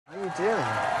doing?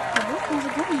 How's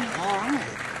it going? All right.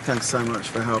 Thanks so much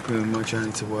for helping with my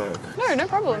journey to work. No, no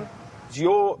problem.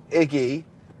 You're Iggy.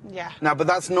 Yeah. Now, but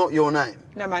that's not your name.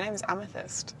 No, my name is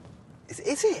Amethyst.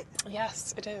 Is it?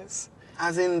 Yes, it is.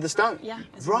 As in the stone? Yeah,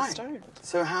 as right. in the stone.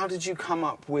 So how did you come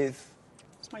up with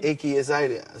My Iggy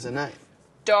Azalea as a name?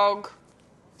 dog,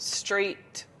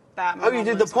 street, that. Oh, you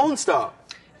did the porn star?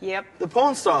 Yep. The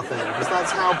porn star thing, because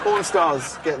that's how porn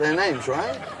stars get their names,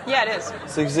 right? Yeah, it is.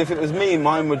 So, because if it was me,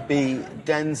 mine would be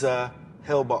Denza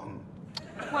Hillbottom.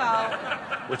 Well...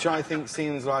 Which I think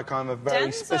seems like I'm a very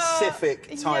Denza, specific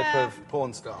type yeah. of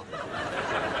porn star.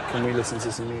 Can we listen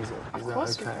to some music? Is Of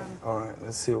course that we okay? can. All right,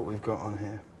 let's see what we've got on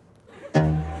here.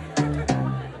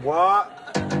 What?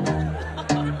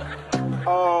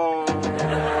 Oh,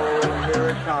 here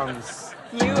it comes.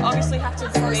 You obviously have to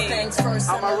First things first,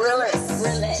 I'm a realist.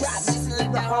 Drop this and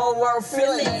let the whole world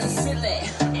feel it.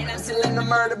 And I'm still in the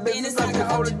murder business, I can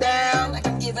hold it down. Like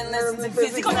I'm giving lessons in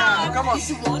physics. Come on. Come on.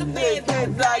 You want a bed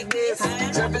like this.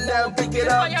 Jump it down, pick it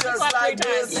up you have to just clap like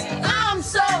 3 times. this. I'm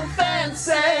so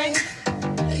fancy.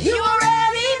 You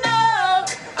already know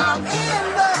I'm in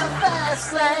the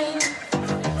fast lane.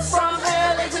 From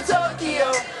LA to Tokyo.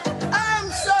 I'm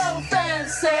so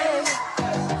fancy.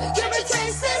 Give me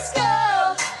taste this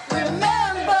girl.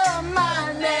 Remember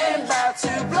my name, about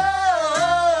to blow.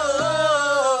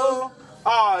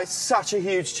 Oh, it's such a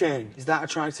huge tune. Is that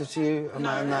attractive to you? A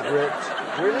man that ripped?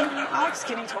 Really? I like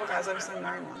skinny tall guys. I was saying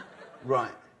marry one.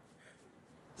 Right.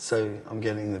 So I'm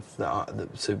getting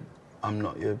so I'm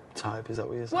not your type. Is that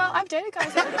what you're saying? Well, I've dated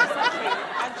guys that are just like me,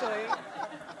 actually.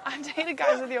 I've dated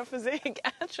guys with your physique,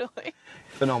 actually.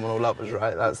 Phenomenal lovers,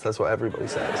 right? That's what everybody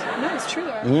says. No, it's true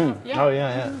though. Yeah. Oh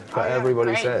yeah. But yeah,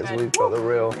 everybody great, says good. we've got the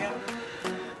real, Yeah.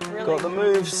 Really. got the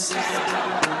moves.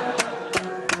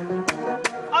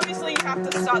 Obviously, you have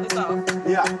to start this off.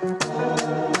 Yeah.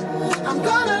 I'm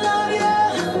gonna love you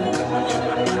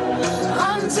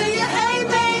until you hate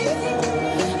me,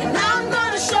 and I'm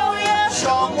gonna show you.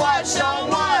 Show 'em what? Show 'em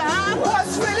what?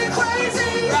 What's really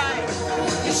crazy? Right.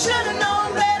 You should have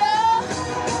known better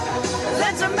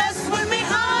than to mess with me,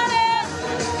 honey.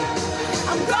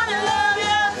 I'm gonna love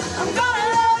you. I'm gonna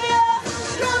love you.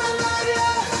 Gonna love you.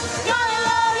 Gonna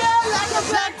love you like a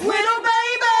black widow,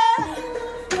 baby.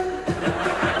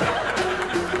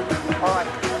 All right.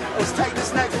 Let's take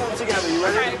this next one together. You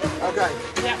ready? Okay.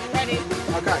 Yeah, I'm ready.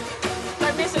 Okay.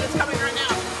 Don't miss it. It's coming right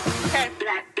now. Okay.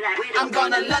 I'm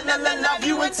gonna love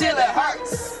you until it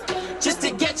hurts. Just to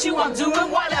get you, I'm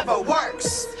doing whatever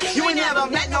works. You ain't never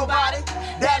met nobody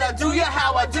that'll do you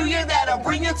how I do you, that'll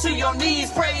bring you to your knees.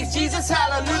 Praise Jesus,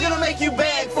 hallelujah, gonna make you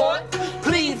beg for it,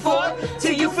 plead for it,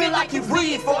 till you feel like you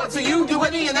breathe for it, till you do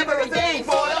any and everything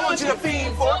for it. I want you to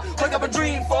fiend for it, wake up a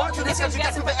dream for it, till this country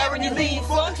got something for air and you lean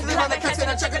for it, till the other cat's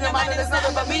gonna check in your mind and there's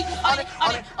nothing but me on it,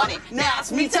 on it, on it. Now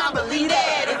it's me time, believe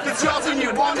that. If it's yours and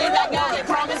you want it, I got it,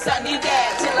 promise I need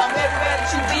that. Till I'm everywhere that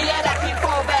you be at, I can't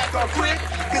fall back or quit,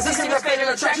 cause this ain't a fatal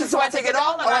attraction, so I take it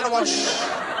all, and I don't want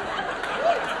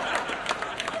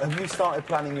Have you started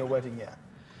planning your wedding yet?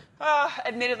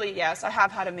 Admittedly, yes. I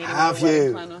have had a meeting Have with a wedding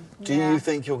you? planner. Do you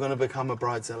think you're going to become a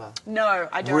bridezilla? No,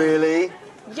 I don't. Really?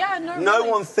 Yeah, no. No really.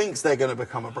 one thinks they're going to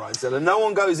become a bridezilla. No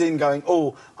one goes in going,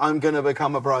 oh, I'm going to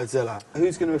become a bridezilla.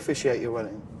 Who's going to officiate your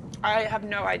wedding? I have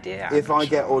no idea. If I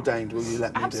get ordained, will you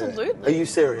let me do it? Absolutely. Are you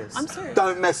serious? I'm serious.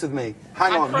 Don't mess with me.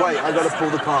 Hang I on, wait, promise. I got to pull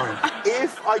the car in.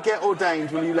 If I get ordained,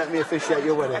 will you let me officiate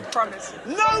your wedding? I promise.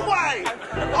 No way!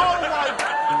 Oh my...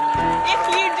 If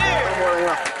you do.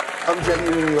 I'm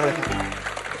genuinely ready.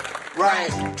 right.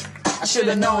 I should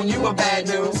have known you were bad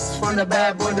news. From the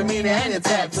bad boy demeanor and your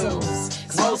tattoos.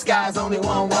 Cause most guys only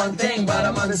want one thing, but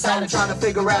I'm undecided trying to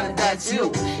figure out if that's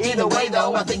you. Either way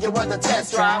though, I think you're worth a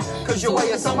test drive. Cause your way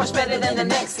is so much better than the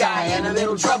next guy. And a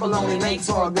little trouble only makes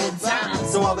for a good time.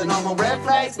 So all the normal red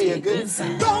flags be a good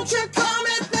sign. Don't you come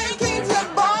and thinking you're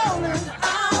ballin'.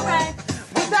 Alright,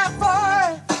 with that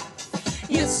boy.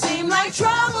 You seem like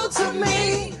trouble to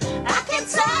me. I can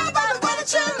tell by the way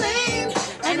that you lean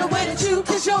and the way that you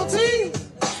kiss your teeth.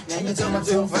 And you tell me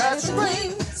too fast to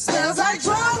clean. Smells like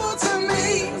trouble to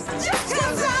me.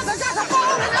 Sometimes I got to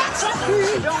fall and I your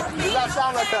feet. Does that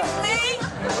sound like that?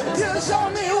 You show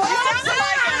me what's up.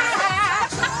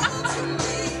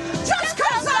 Just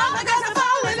cause I got to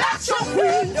fall and at your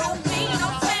feet. Don't mean no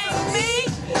thing to me.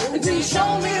 Until you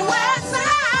show me what's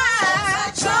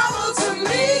up. Trouble to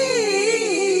me.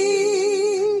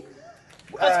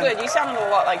 That's good. You sounded a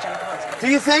lot like Jennifer Hudson. Do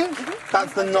you think?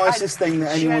 That's the nicest thing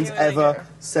that anyone's genuinely ever do.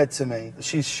 said to me.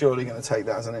 She's surely going to take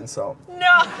that as an insult.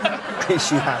 No.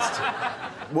 She has to.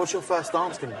 What's your first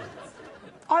dance going to be?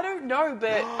 I don't know,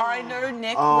 but I know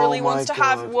Nick Oh really my wants to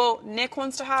have. God. Well, Nick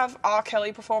wants to have R.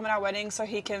 Kelly perform at our wedding so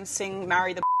he can sing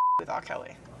 "Marry the" with R.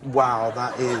 Kelly. Wow,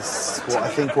 that is what I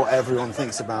think what everyone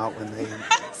thinks about when they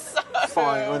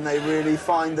when they really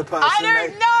find the person. I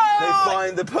don't know. They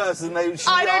find the person they.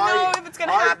 I don't know if it's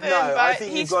gonna happen. No, but I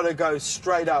think you've got to go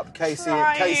straight up, Casey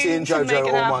and trying to make JoJo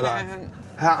it all my happen. life.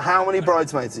 How many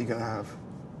bridesmaids are you going to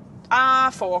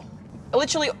have? 4.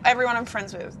 Literally everyone I'm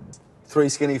friends with. 3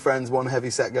 skinny friends, 1 heavy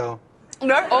set girl.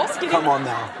 No, all skinny. Come on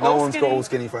now. No All one's got skinny. all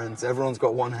skinny friends. Everyone's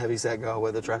got 1 heavy set girl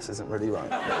where the dress isn't really right.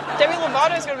 Demi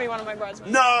Lovato's gonna be one of my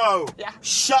bridesmaids. No! Yeah.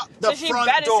 Shut the So she front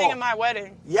better door. sing at my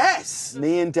wedding. Yes!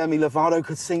 Me and Demi Lovato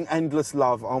could sing Endless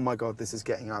Love. Oh my God, this is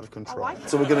getting out of control. like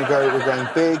So we're going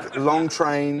big, long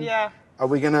train. Yeah. Are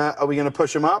we gonna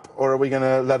push them up or are we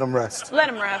gonna let them rest? Let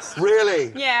him rest.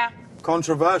 Really? Yeah.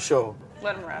 Controversial.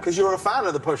 Let him rest. Because you're a fan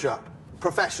of the push-up.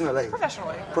 Professionally.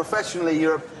 Professionally.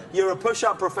 You're a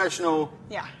push-up professional.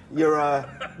 Yeah. You're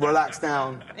a relax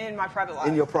down In my private life.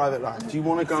 in your private life. Do you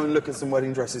want to go and look at some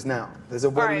wedding dresses now? There's a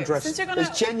wedding right, dress. since you're gonna-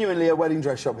 There's genuinely a wedding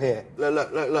dress shop here.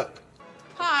 Look.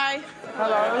 Hi.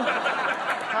 Hello.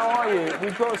 How are you?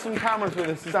 We've got some cameras with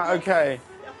us. Is that okay?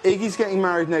 Iggy's getting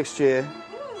married next year.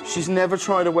 She's never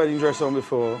tried a wedding dress on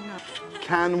before. No.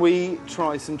 Can we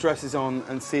try some dresses on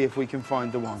and see if we can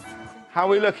find the one? How are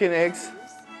we looking, Iggs?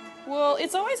 Well,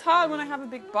 it's always hard when I have a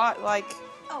big butt, like...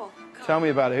 Oh, God. Tell me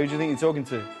about it. Who do you think you're talking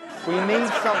to? We need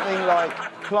something like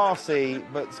classy,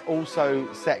 but also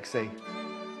sexy.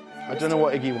 I don't know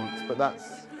what Iggy wants, but that's...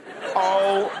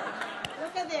 Oh!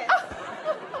 Look at this.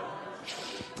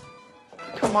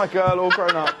 Come on, girl, all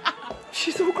grown up.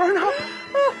 She's all grown up.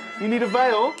 You need a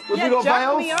veil? Have Yeah, we got jack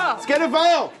veils? me up. Let's get a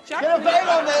veil. Jack Get a me veil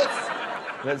up. on this.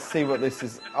 Let's see what this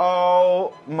is.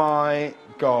 Oh my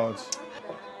God.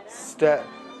 Step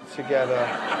together.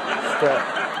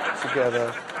 Step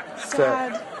together.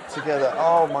 Step together.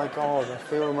 Oh my God, I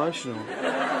feel emotional.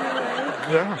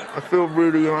 Yeah, I feel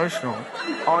really emotional.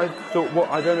 I don't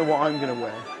know what I'm going to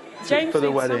wear James for the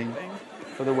thinks wedding. something.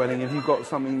 For the wedding, have you got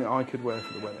something that I could wear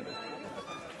for the wedding?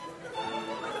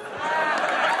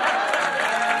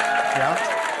 Yeah?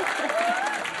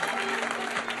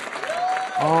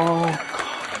 Oh, God,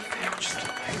 I feel just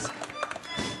amazing.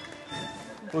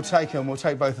 We'll take them, we'll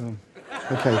take both of them.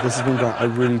 Okay, this has been great. I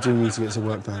really do need to get to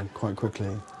work though, quite quickly.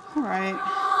 All right.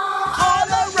 All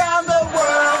around the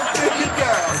world, pretty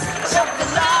girls, jump the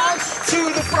line to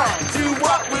the front. Do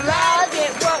what we like,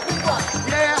 get what we want.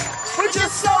 Yeah, we're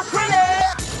just so pretty.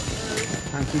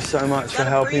 Thank you so much for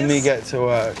helping me get to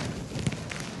work.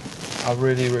 I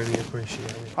really, really appreciate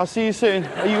it. I'll see you soon.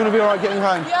 Are you going to be all right getting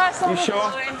home? Yes, I'm You sure?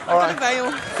 fine. All right. I've got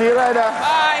a veil. See you later.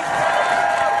 Bye.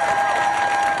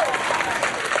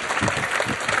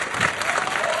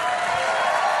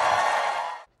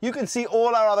 You can see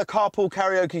all our other carpool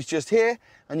karaokes just here,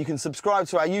 and you can subscribe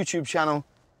to our YouTube channel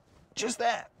just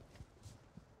there.